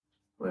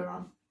We're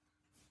on.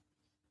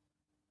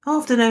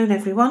 Afternoon,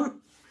 everyone.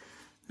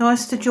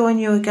 Nice to join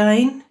you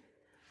again.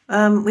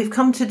 We've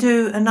come to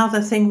do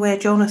another thing where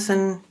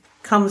Jonathan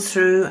comes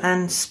through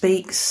and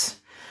speaks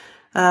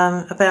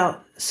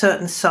about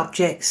certain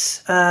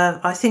subjects.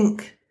 I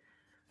think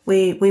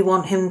we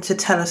want him to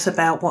tell us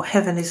about what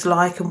heaven is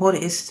like and what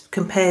it is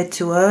compared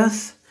to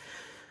earth.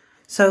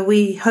 So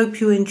we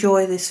hope you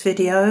enjoy this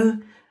video.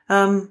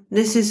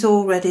 This is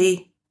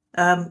already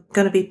going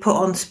to be put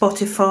on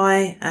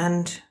Spotify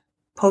and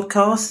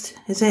podcast,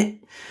 is it?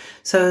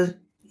 So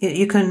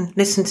you can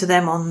listen to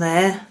them on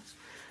there.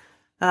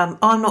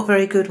 I'm not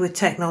very good with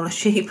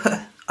technology,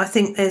 but I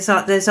think there's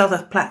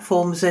other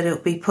platforms that it'll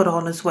be put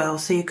on as well,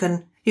 so you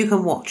can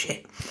watch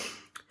it.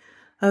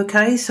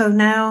 Okay, so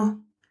now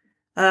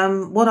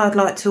what I'd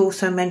like to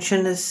also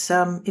mention is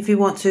if you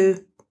want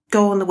to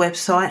go on the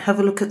website, have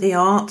a look at the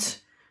art,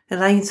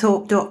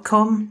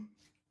 elainethorpe.com.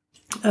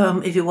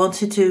 If you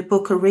wanted to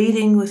book a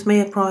reading with me,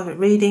 a private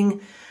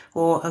reading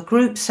or a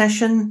group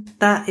session,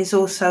 that is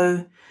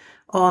also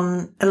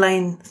on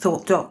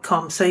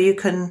elainethorpe.com. So you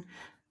can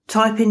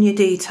type in your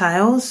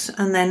details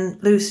and then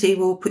Lucy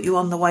will put you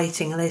on the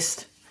waiting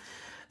list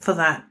for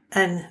that.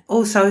 And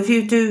also, if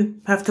you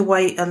do have to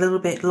wait a little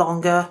bit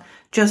longer,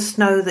 just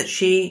know that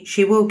she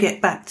will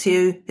get back to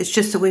you. It's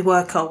just that we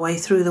work our way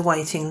through the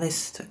waiting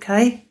list,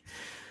 okay?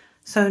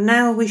 So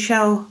now we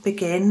shall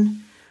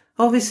begin.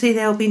 Obviously,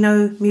 there'll be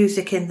no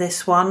music in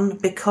this one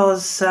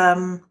because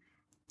of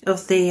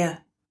the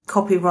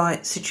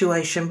copyright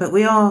situation, but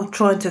we are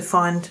trying to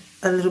find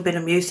a little bit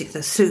of music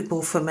that's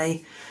suitable for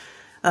me.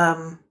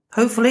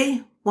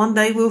 Hopefully, one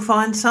day we'll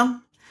find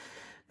some.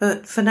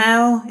 But for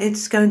now,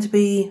 it's going to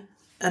be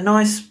a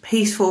nice,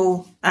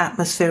 peaceful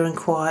atmosphere and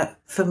quiet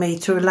for me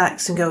to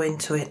relax and go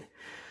into it.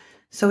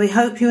 So we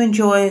hope you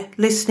enjoy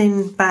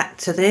listening back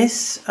to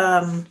this.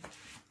 So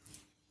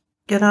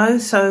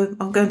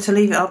I'm going to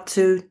leave it up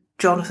to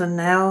Jonathan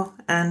now,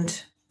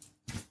 and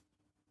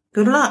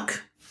good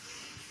luck.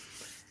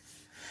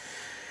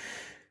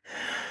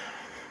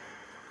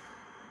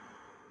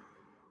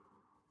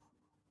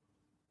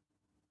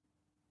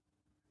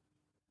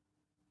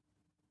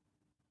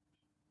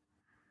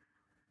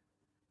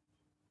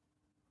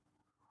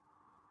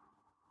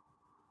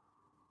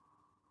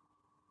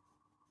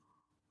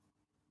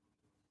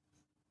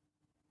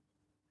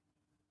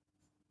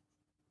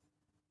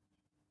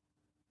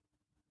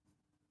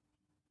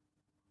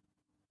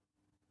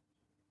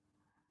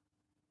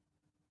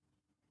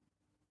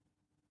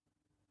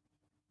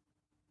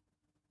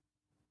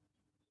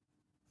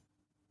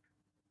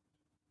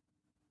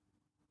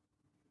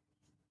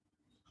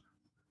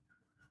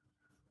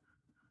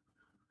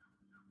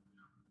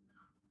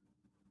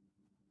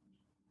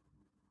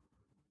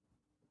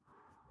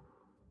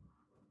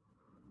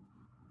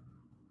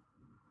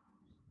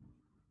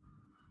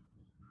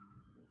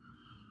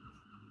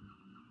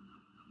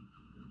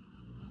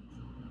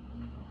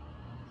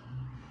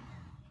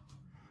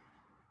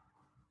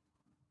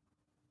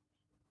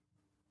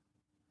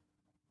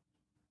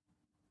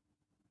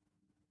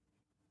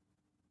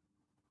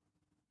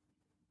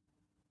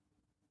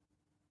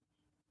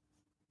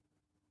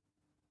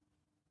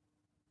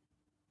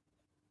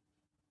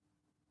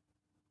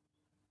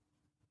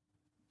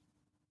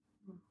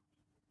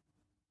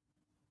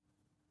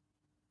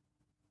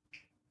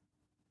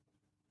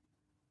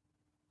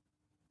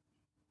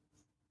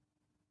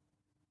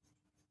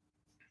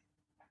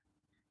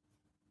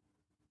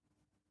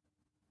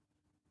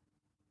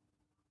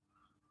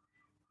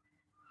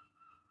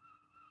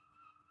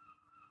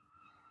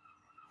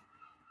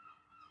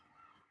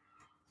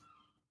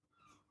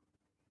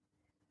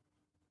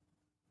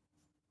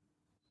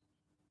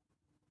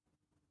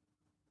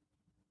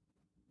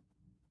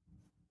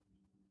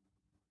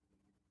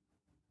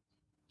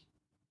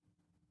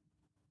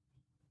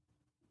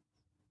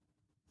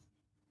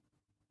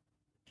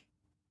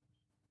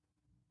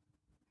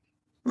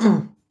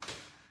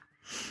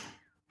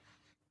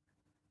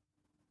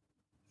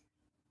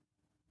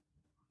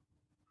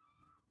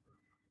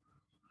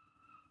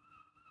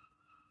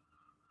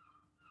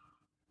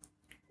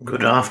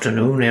 Good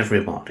afternoon,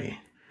 everybody.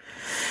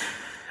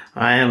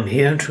 I am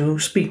here to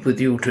speak with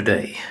you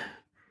today.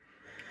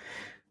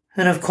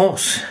 And of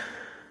course,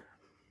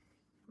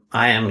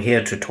 I am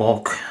here to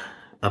talk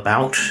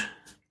about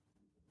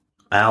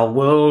our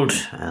world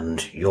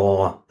and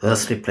your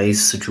earthly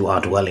place that you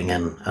are dwelling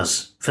in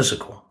as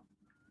physical.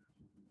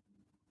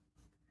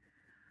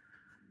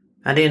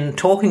 And in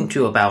talking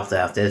to you about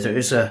that, there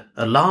is a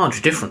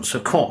large difference,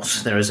 of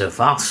course. There is a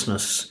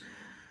vastness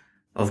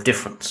of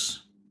difference.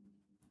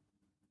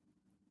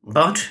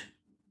 But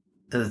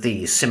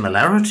the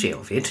similarity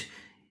of it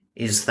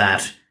is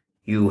that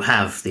you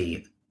have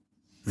the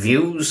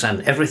views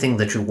and everything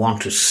that you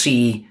want to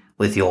see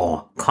with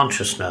your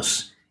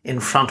consciousness in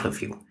front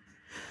of you.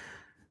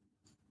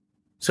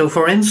 So,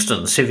 for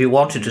instance, if you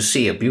wanted to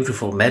see a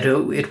beautiful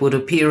meadow, it would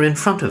appear in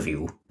front of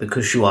you,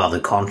 because you are the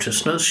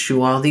consciousness,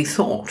 you are the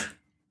thought.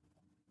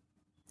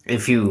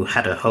 If you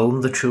had a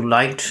home that you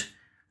liked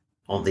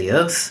on the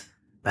earth,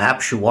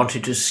 perhaps you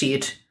wanted to see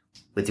it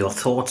with your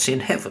thoughts in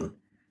heaven,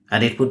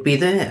 and it would be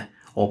there.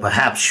 Or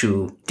perhaps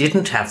you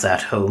didn't have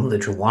that home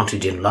that you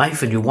wanted in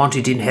life and you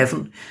wanted in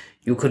heaven.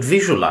 You could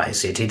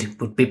visualize it.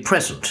 It would be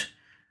present,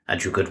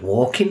 and you could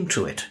walk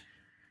into it.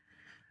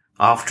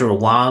 After a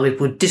while, it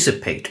would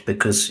dissipate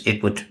because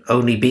it would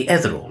only be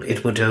ethereal.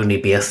 It would only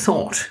be a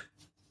thought.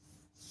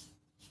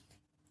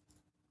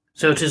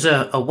 So it is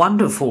a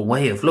wonderful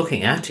way of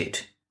looking at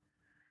it,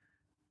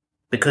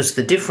 because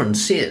the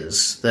difference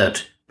is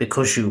that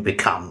because you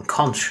become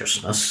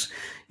consciousness,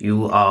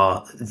 you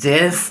are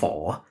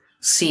therefore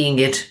seeing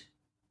it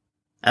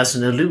as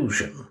an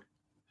illusion,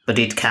 but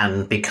it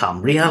can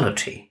become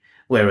reality.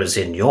 Whereas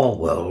in your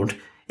world,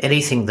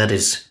 anything that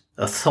is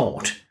a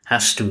thought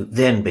has to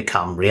then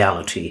become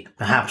reality,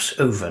 perhaps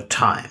over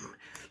time.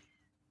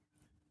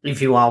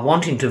 If you are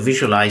wanting to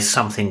visualize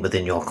something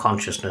within your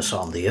consciousness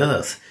on the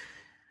earth,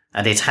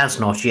 and it has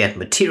not yet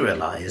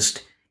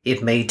materialized,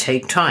 it may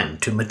take time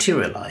to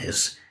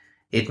materialize.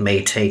 It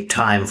may take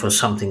time for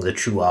something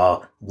that you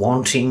are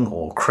wanting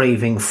or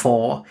craving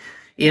for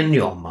in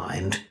your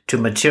mind to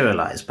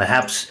materialize.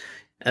 Perhaps,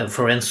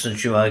 for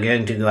instance, you are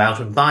going to go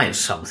out and buy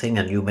something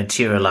and you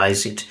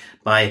materialize it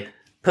by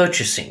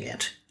purchasing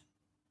it.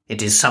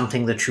 It is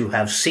something that you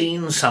have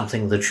seen,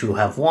 something that you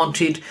have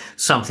wanted,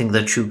 something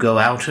that you go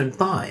out and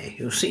buy,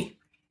 you see.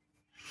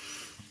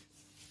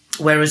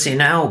 Whereas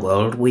in our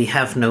world, we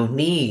have no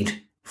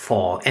need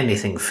for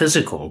anything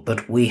physical,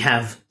 but we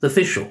have the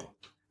visual.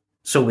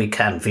 So we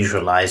can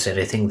visualize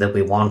anything that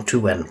we want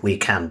to, and we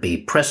can be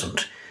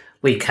present.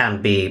 We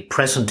can be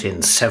present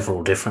in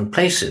several different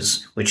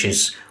places, which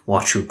is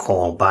what you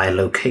call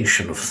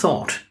bilocation of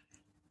thought.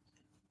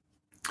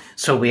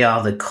 So we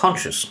are the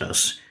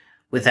consciousness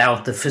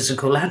without the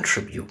physical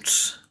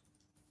attributes.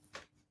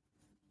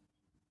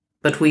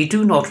 But we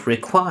do not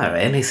require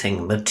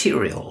anything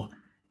material.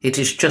 It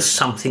is just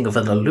something of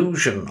an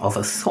illusion of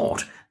a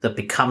thought that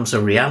becomes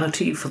a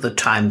reality for the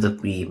time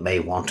that we may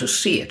want to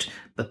see it,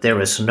 but there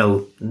is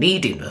no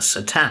neediness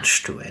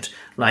attached to it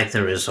like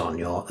there is on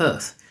your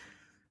earth.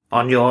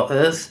 On your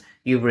earth,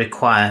 you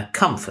require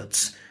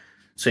comforts,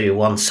 so you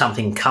want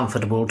something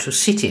comfortable to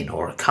sit in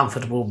or a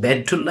comfortable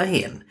bed to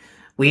lay in.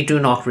 We do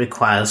not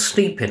require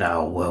sleep in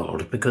our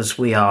world because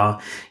we are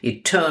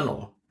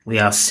eternal, we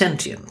are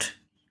sentient,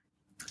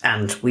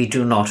 and we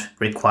do not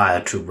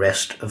require to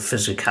rest a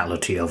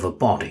physicality of a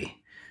body.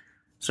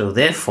 So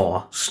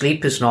therefore,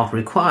 sleep is not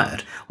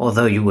required,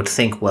 although you would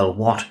think, well,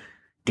 what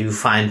do you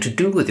find to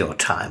do with your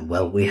time?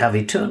 Well, we have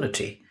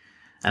eternity,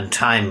 and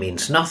time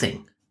means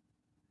nothing.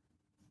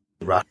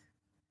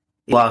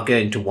 You are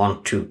going to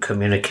want to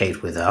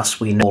communicate with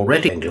us. We know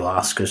already going to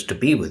ask us to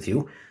be with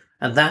you,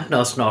 and that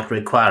does not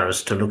require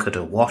us to look at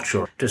a watch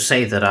or to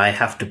say that I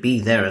have to be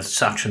there at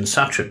such and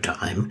such a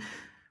time.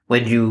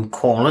 When you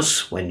call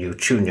us, when you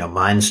tune your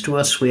minds to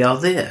us, we are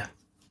there.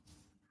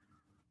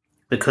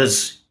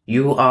 Because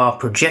you are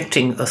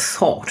projecting a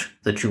thought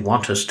that you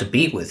want us to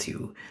be with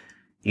you.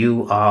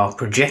 You are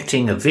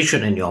projecting a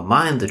vision in your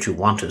mind that you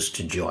want us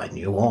to join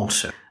you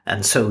also.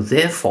 And so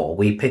therefore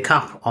we pick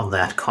up on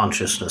that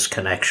consciousness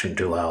connection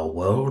to our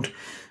world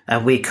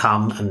and we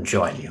come and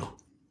join you.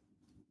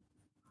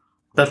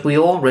 But we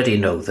already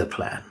know the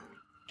plan.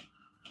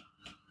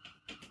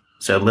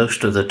 So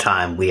most of the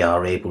time we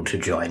are able to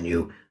join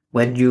you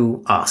when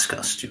you ask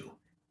us to.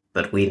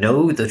 But we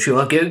know that you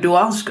are going to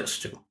ask us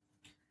to.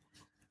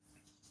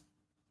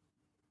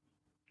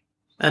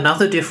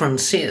 Another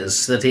difference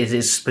is that it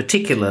is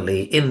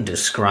particularly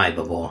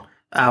indescribable,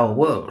 our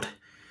world.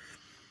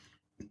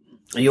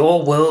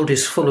 Your world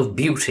is full of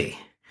beauty.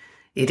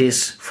 It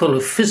is full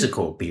of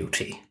physical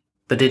beauty,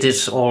 but it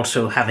is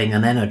also having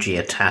an energy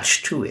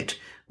attached to it,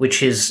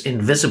 which is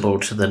invisible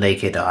to the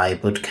naked eye,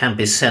 but can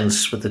be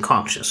sensed with the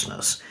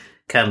consciousness,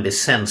 can be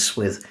sensed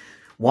with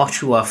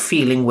what you are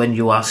feeling when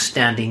you are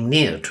standing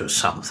near to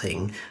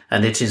something,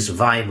 and it is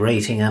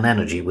vibrating an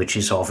energy which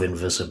is of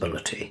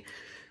invisibility.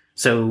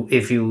 So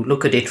if you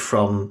look at it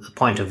from the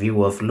point of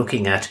view of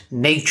looking at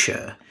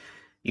nature,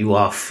 you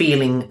are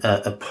feeling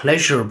a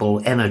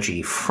pleasurable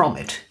energy from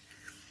it.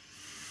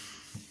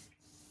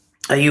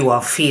 You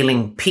are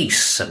feeling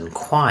peace and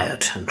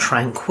quiet and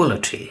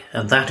tranquility,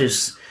 and that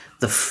is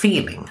the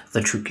feeling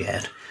that you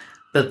get.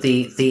 But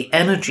the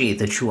energy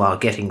that you are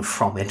getting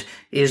from it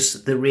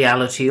is the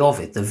reality of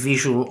it, the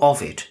visual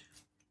of it.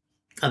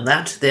 And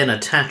that then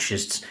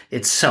attaches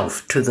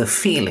itself to the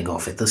feeling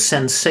of it, the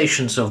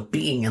sensations of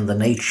being in the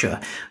nature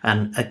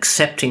and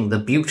accepting the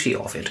beauty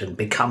of it and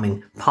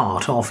becoming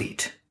part of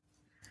it.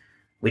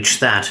 Which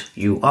that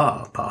you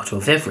are part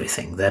of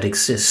everything that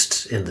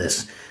exists in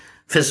this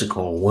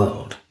physical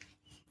world.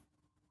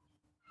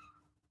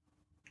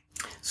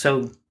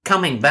 So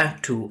coming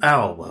back to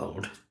our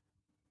world,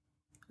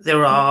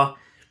 there are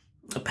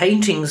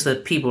paintings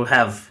that people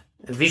have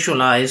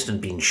visualized and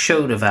been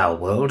shown of our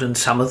world, and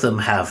some of them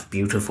have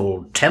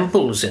beautiful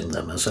temples in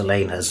them, as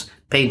Elaine has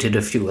painted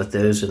a few of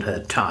those in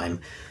her time.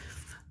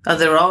 And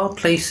there are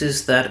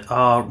places that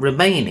are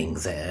remaining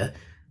there,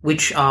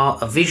 which are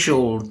a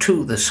visual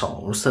to the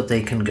souls that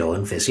they can go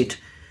and visit.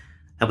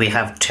 And we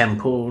have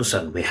temples,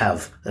 and we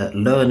have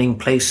learning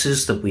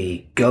places that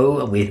we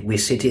go, and we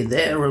sit in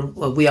there, and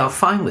we are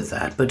fine with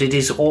that. But it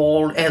is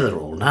all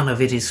ethereal. None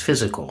of it is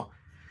physical.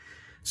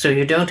 So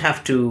you don't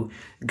have to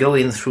go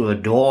in through a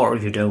door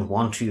if you don't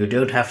want to. You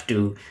don't have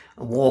to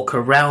walk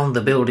around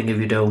the building if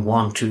you don't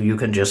want to. You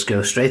can just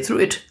go straight through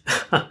it.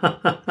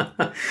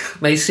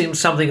 May seem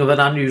something of an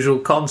unusual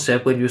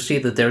concept when you see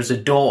that there's a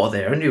door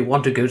there and you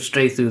want to go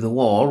straight through the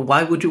wall.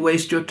 Why would you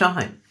waste your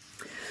time?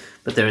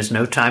 But there is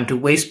no time to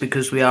waste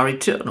because we are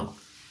eternal.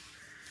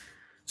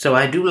 So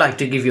I do like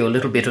to give you a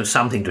little bit of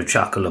something to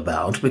chuckle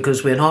about,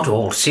 because we're not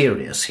all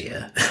serious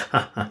here.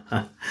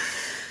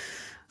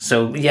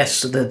 So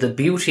yes, the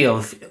beauty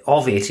of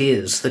it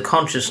is the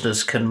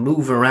consciousness can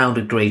move around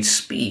at great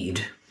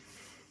speed,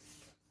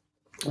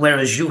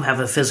 whereas you have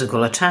a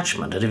physical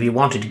attachment, and if you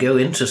wanted to go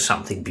into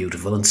something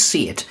beautiful and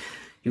see it,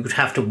 you would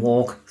have to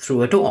walk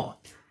through a door.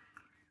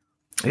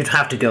 You'd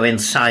have to go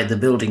inside the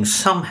building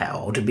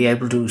somehow to be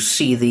able to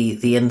see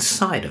the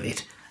inside of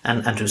it,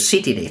 and to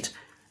sit in it,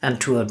 and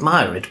to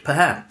admire it,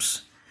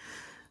 perhaps.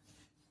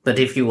 But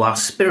if you are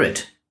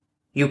spirit,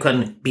 you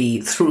can be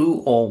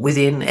through or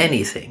within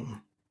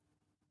anything.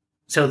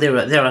 So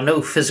there are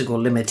no physical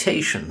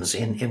limitations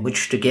in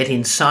which to get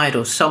inside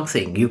of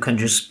something. You can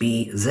just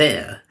be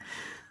there.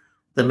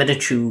 The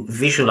minute you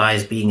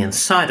visualize being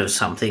inside of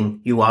something,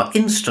 you are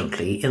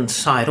instantly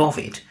inside of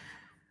it.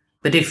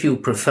 But if you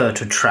prefer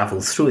to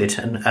travel through it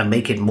and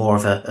make it more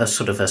of a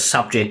sort of a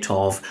subject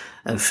of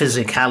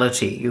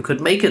physicality, you could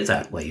make it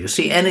that way. You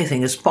see,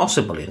 anything is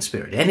possible in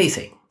spirit,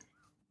 anything.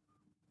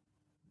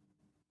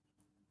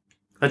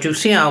 But you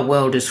see, our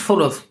world is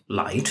full of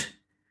light,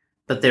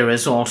 but there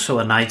is also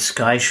a night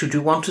sky should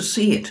you want to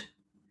see it.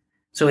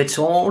 So it's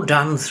all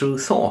done through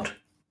thought.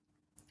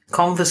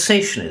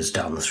 Conversation is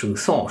done through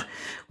thought,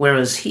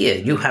 whereas here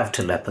you have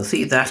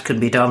telepathy. That can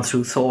be done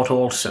through thought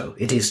also.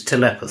 It is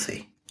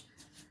telepathy.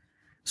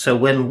 So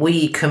when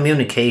we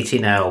communicate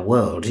in our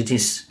world, it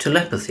is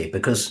telepathy,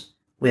 because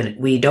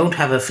we don't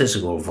have a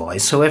physical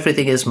voice, so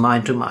everything is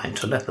mind-to-mind,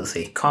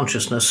 telepathy,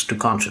 consciousness to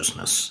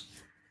consciousness.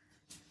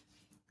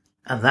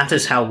 And that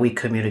is how we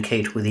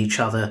communicate with each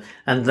other,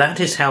 and that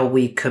is how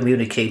we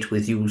communicate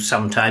with you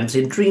sometimes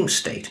in dream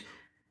state.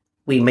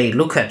 We may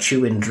look at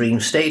you in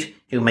dream state,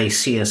 you may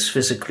see us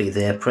physically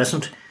there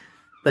present,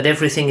 but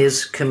everything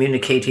is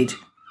communicated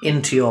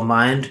into your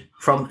mind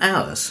from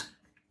ours.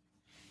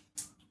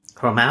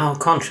 From our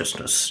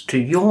consciousness to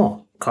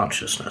your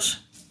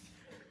consciousness.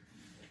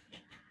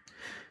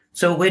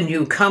 So when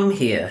you come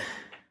here,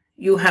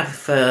 you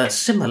have a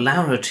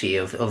similarity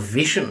of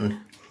vision,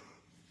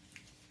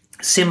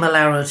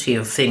 similarity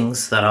of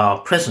things that are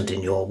present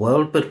in your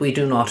world, but we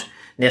do not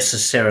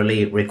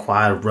necessarily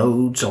require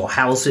roads or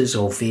houses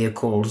or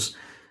vehicles,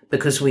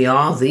 because we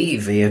are the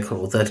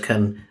vehicle that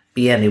can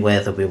be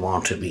anywhere that we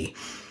want to be.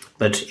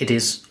 But it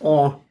is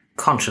all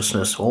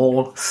consciousness,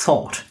 all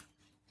thought,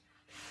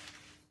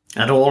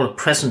 and all a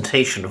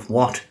presentation of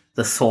what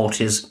the thought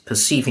is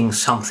perceiving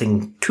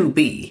something to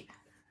be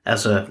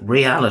as a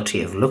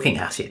reality of looking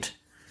at it.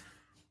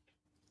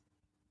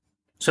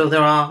 So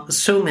there are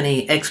so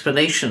many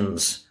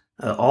explanations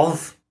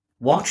of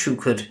what you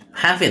could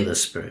have in the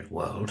spirit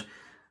world,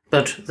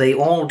 but they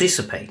all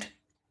dissipate.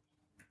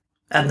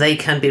 And they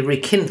can be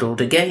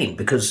rekindled again,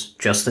 because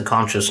just the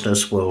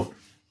consciousness will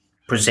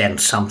present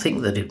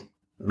something that it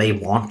may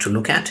want to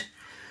look at.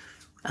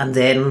 And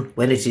then,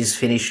 when it is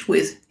finished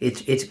with,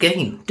 it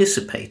again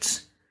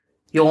dissipates.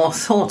 Your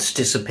thoughts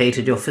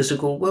dissipated your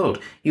physical world.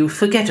 You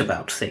forget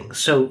about things.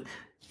 So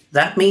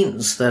that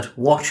means that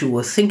what you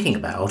were thinking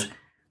about,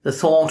 the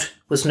thought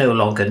was no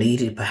longer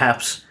needed,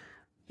 perhaps.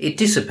 It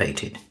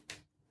dissipated.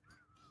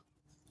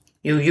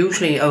 You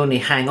usually only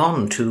hang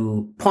on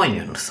to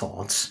poignant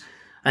thoughts.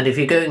 And if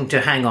you're going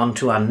to hang on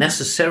to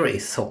unnecessary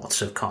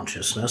thoughts of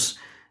consciousness,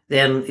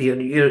 then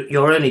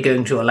you're only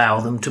going to allow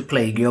them to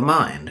plague your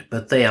mind.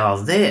 But they are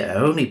there,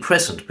 only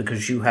present,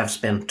 because you have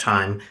spent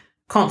time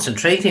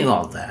concentrating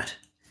on that.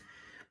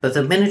 But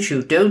the minute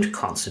you don't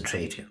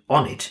concentrate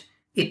on it,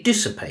 it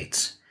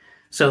dissipates.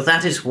 So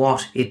that is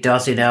what it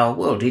does in our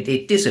world.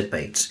 It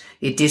dissipates.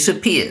 It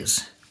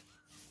disappears.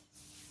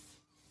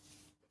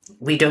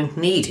 We don't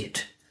need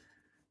it.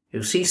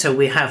 You see, so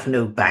we have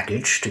no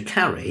baggage to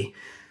carry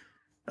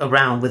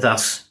around with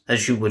us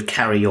as you would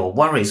carry your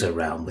worries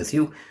around with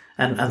you,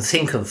 and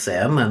think of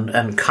them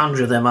and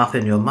conjure them up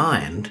in your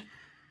mind.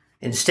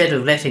 Instead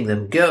of letting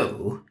them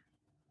go,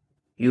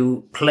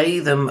 you play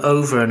them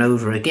over and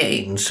over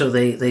again, so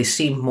they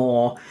seem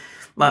more,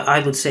 I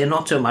would say,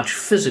 not so much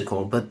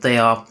physical, but they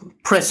are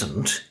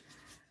present,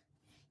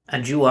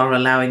 and you are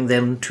allowing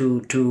them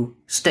to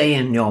stay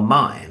in your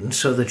mind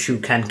so that you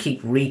can keep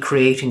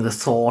recreating the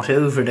thought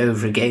over and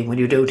over again when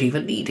you don't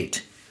even need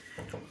it.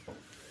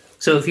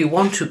 So if you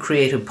want to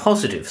create a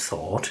positive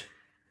thought,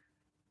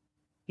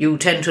 you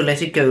tend to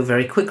let it go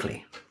very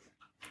quickly.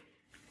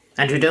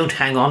 And you don't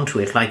hang on to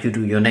it like you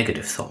do your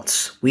negative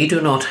thoughts. We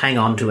do not hang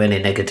on to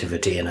any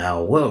negativity in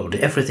our world.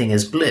 Everything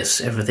is bliss.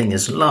 Everything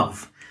is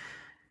love.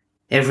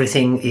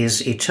 Everything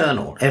is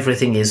eternal.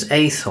 Everything is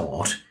a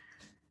thought.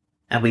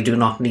 and we do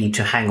not need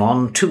to hang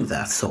on to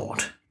that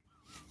thought.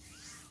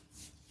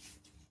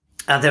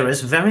 And there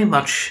is very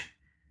much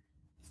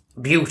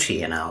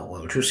beauty in our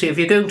world. You see, if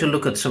you're going to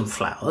look at some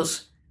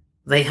flowers,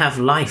 they have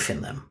life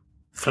in them.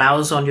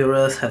 Flowers on your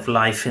earth have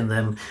life in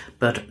them,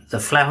 but the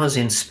flowers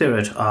in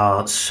spirit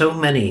are so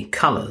many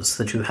colours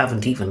that you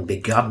haven't even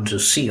begun to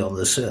see on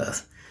this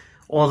earth.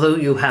 Although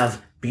you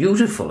have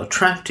beautiful,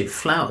 attractive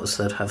flowers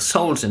that have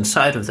souls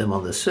inside of them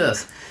on this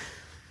earth,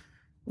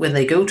 when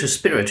they go to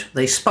spirit,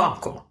 they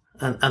sparkle,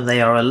 and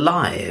they are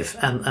alive,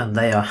 and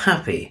they are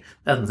happy,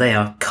 and they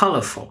are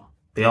colourful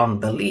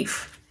beyond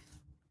belief.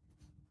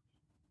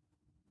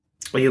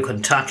 Or you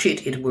can touch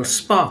it, it will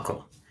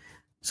sparkle.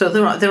 So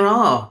there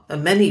are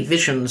many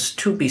visions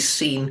to be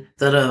seen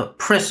that are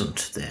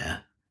present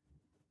there,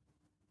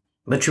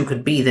 but you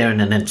could be there in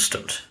an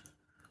instant.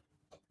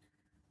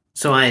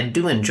 So I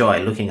do enjoy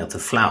looking at the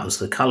flowers,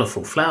 the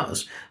colourful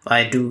flowers.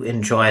 I do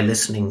enjoy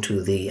listening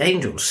to the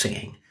angels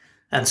singing.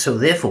 And so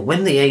therefore,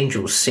 when the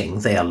angels sing,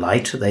 they are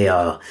light, they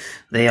are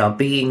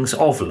beings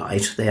of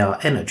light, they are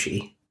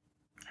energy.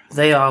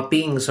 They are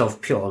beings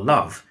of pure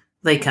love.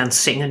 They can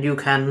sing and you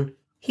can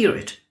hear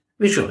it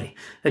visually.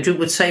 And you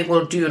would say,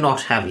 well, do you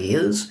not have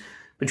ears?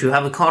 But you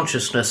have a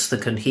consciousness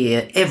that can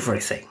hear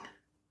everything.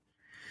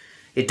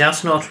 It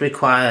does not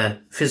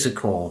require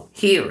physical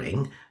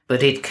hearing,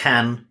 but it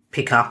can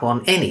pick up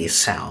on any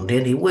sound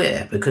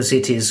anywhere because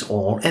it is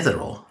all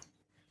ethereal.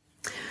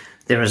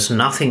 There is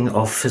nothing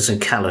of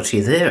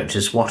physicality there. It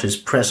is what is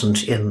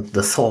present in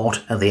the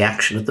thought and the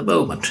action at the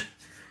moment.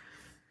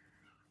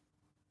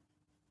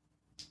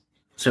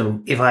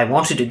 So if I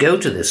wanted to go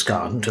to this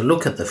garden to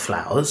look at the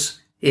flowers,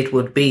 it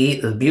would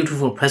be a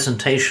beautiful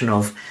presentation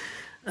of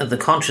the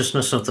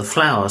consciousness of the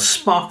flower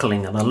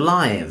sparkling and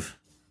alive.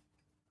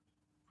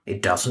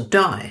 It doesn't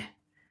die,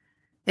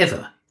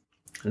 ever.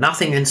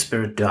 Nothing in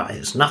spirit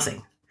dies,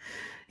 nothing.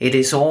 It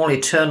is all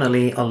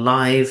eternally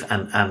alive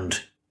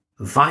and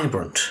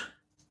vibrant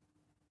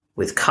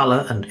with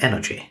colour and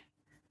energy.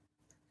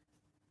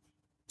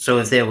 So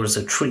if there was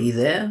a tree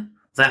there,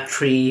 that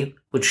tree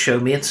would show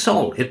me its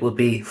soul. It would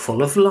be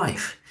full of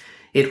life.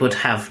 It would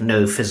have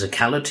no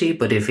physicality,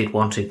 but if it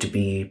wanted to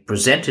be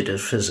presented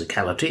as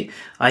physicality,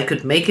 I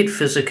could make it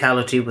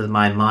physicality with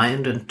my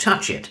mind and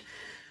touch it.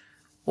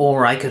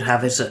 Or I could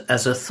have it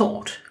as a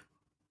thought.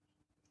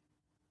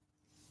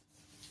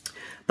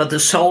 But the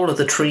soul of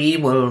the tree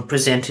will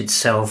present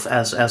itself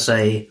as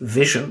a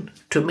vision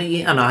to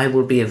me, and I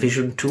will be a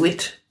vision to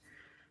it.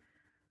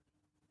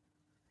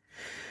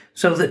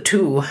 So the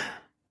two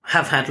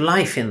have had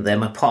life in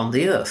them upon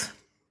the earth.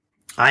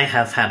 I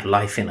have had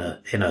life in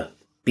a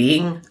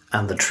being,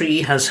 and the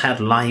tree has had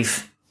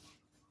life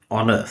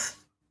on earth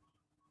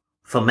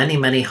for many,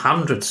 many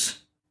hundreds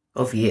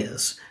of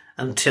years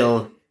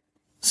until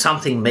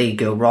something may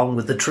go wrong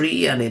with the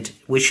tree and it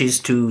wishes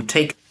to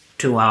take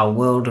to our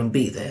world and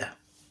be there.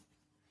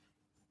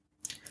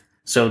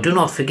 So do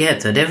not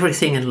forget that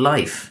everything in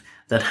life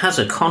that has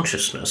a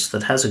consciousness,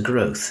 that has a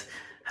growth,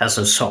 has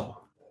a soul.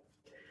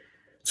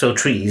 So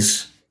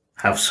trees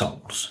have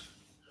souls.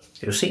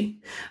 You see?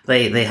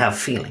 They have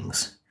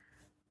feelings.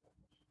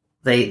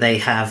 They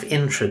have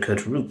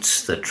intricate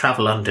roots that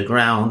travel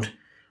underground,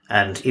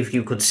 and if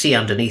you could see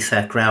underneath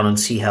that ground and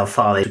see how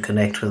far they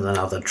connect with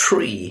another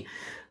tree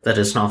that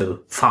is not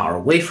so far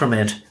away from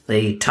it,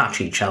 they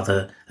touch each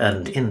other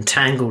and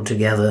entangle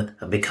together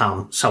and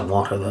become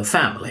somewhat of a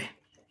family.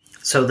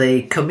 So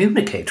they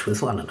communicate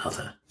with one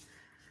another.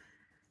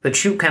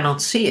 But you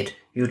cannot see it.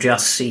 You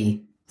just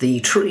see the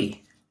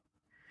tree.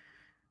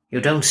 You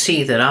don't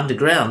see that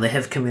underground they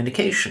have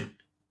communication.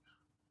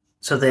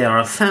 So they are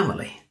a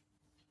family.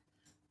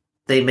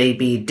 They may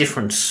be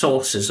different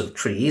sources of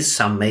trees.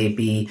 Some may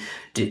be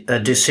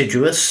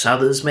deciduous,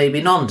 others may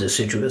be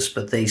non-deciduous,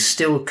 but they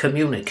still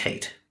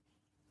communicate.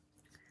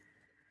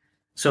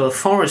 So a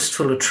forest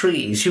full of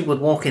trees, you would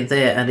walk in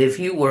there, and if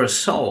you were a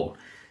soul,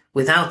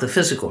 without the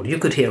physical, you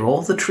could hear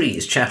all the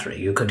trees chattering.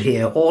 You could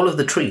hear all of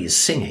the trees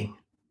singing.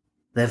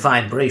 Their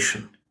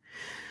vibration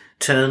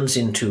turns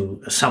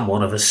into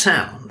somewhat of a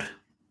sound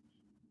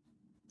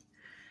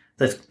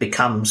that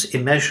becomes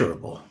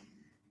immeasurable.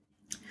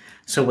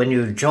 So when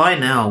you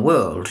join our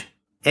world,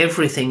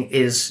 everything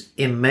is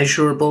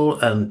immeasurable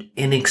and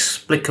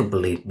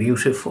inexplicably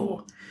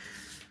beautiful,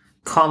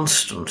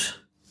 constant,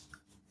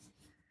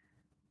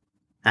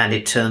 and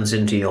it turns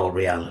into your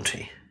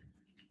reality.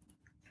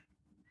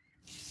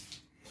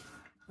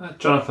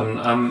 Jonathan, in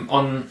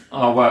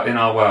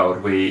our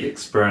world, we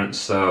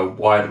experience a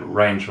wide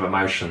range of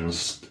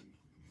emotions.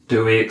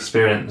 Do we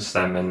experience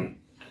them in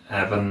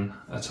heaven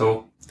at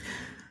all?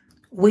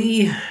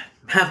 We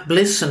have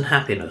bliss and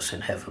happiness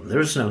in heaven. There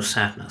is no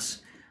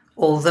sadness.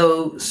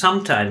 Although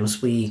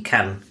sometimes we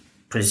can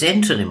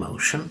present an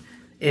emotion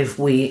if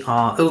we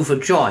are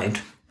overjoyed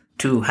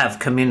to have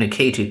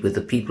communicated with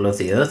the people of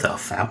the earth, our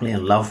family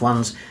and loved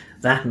ones,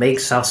 that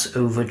makes us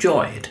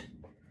overjoyed.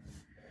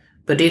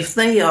 But if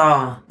they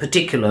are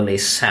particularly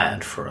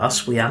sad for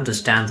us, we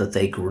understand that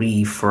they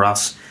grieve for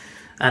us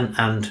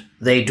and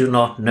they do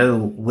not know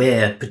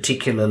where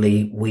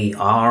particularly we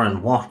are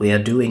and what we are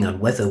doing and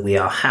whether we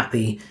are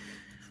happy,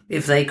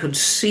 if they could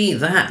see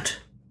that,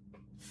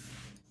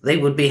 they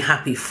would be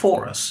happy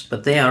for us,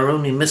 but they are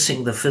only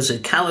missing the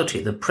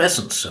physicality, the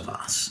presence of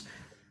us.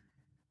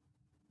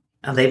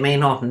 And they may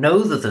not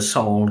know that the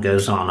soul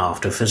goes on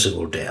after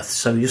physical death.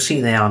 So you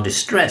see, they are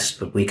distressed,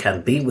 but we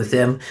can be with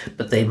them,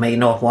 but they may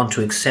not want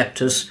to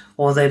accept us,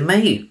 or they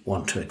may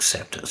want to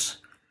accept us.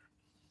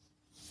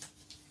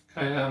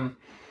 Okay,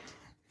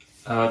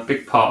 a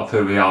big part of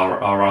who we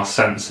are our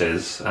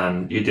senses,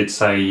 and you did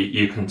say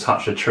you can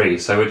touch a tree.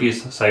 So would you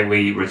say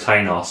we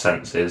retain our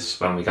senses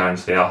when we go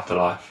into the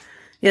afterlife?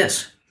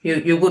 Yes,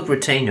 you would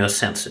retain your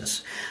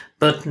senses,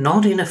 but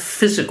not in a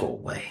physical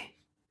way.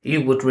 You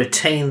would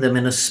retain them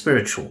in a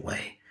spiritual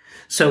way.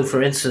 So,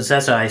 for instance,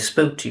 as I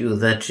spoke to you,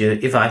 that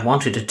if I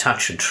wanted to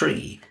touch a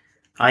tree,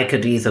 I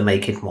could either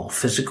make it more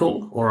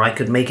physical, or I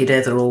could make it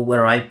ethereal,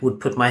 where I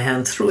would put my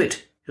hand through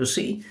it, you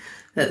see?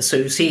 So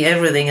you see,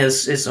 everything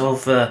is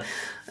of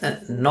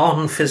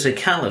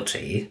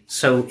non-physicality,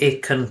 so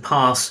it can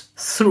pass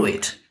through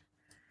it,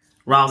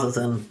 rather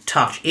than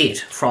touch it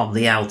from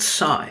the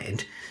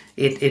outside.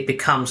 It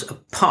becomes a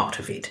part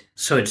of it.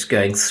 So it's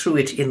going through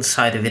it,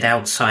 inside of it,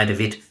 outside of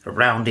it,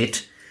 around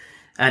it,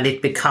 and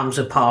it becomes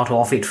a part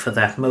of it for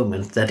that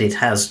moment that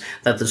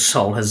the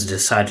soul has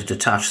decided to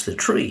touch the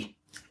tree.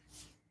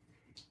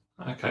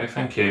 Okay,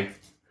 thank you.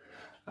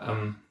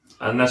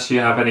 Unless you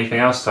have anything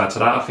else to add to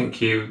that, I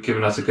think you've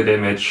given us a good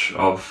image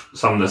of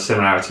some of the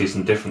similarities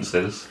and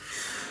differences.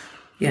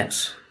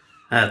 Yes.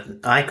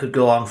 I could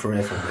go on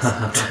forever with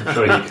that. I'm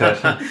sure you could.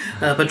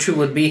 But you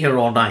would be here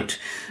all night.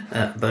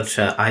 But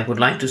I would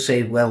like to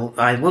say, well,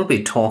 I will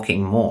be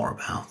talking more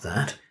about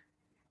that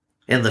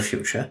in the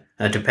future,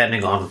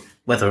 depending on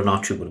whether or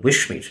not you would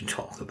wish me to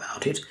talk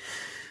about it.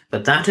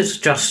 But that is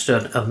just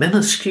a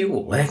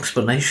minuscule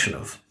explanation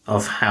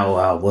of how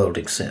our world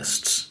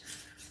exists.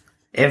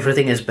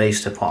 Everything is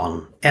based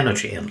upon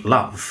energy and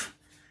love.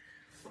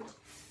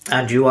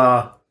 And you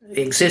are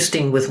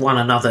existing with one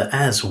another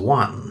as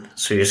one.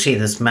 So you see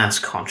this mass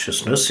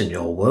consciousness in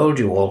your world.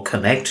 You all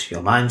connect.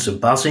 Your minds are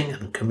buzzing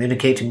and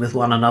communicating with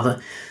one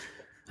another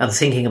and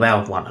thinking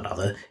about one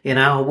another. In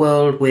our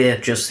world, we're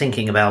just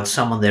thinking about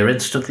someone. They're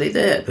instantly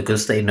there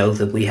because they know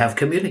that we have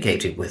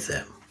communicated with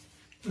them.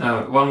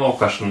 One more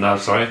question now,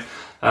 sorry.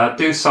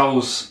 Do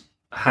souls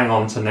hang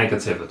on to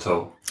negative at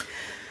all?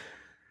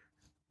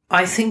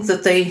 I think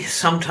that they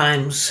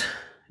sometimes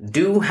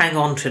do hang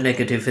on to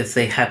negative if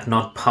they had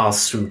not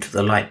passed through to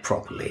the light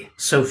properly.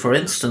 So, for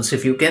instance,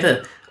 if you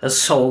get a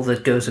soul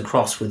that goes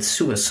across with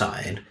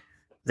suicide,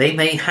 they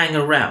may hang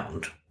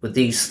around with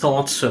these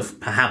thoughts of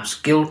perhaps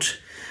guilt,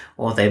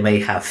 or they may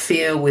have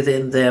fear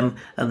within them,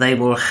 and they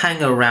will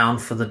hang around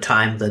for the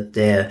time that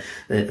their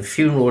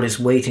funeral is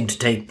waiting to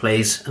take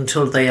place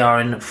until they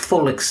are in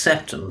full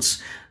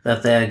acceptance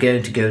that they are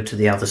going to go to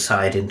the other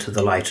side into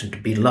the light and to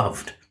be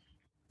loved.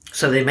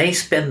 So they may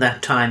spend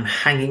that time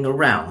hanging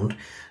around,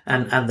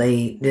 and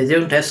they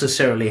don't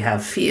necessarily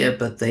have fear,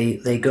 but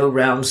they go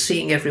around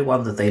seeing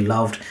everyone that they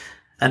loved,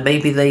 and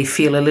maybe they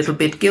feel a little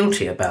bit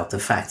guilty about the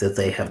fact that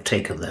they have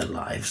taken their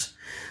lives.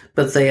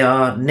 But they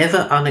are never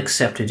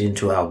unaccepted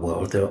into our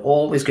world. They're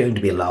always going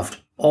to be loved,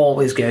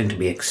 always going to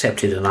be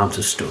accepted and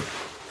understood.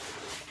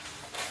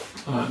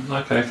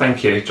 Okay,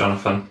 thank you,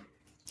 Jonathan.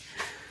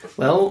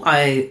 Well,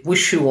 I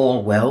wish you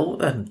all well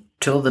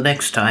until the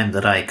next time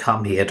that I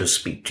come here to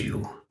speak to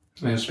you.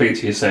 We'll speak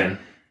to you soon.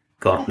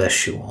 God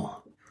bless you all.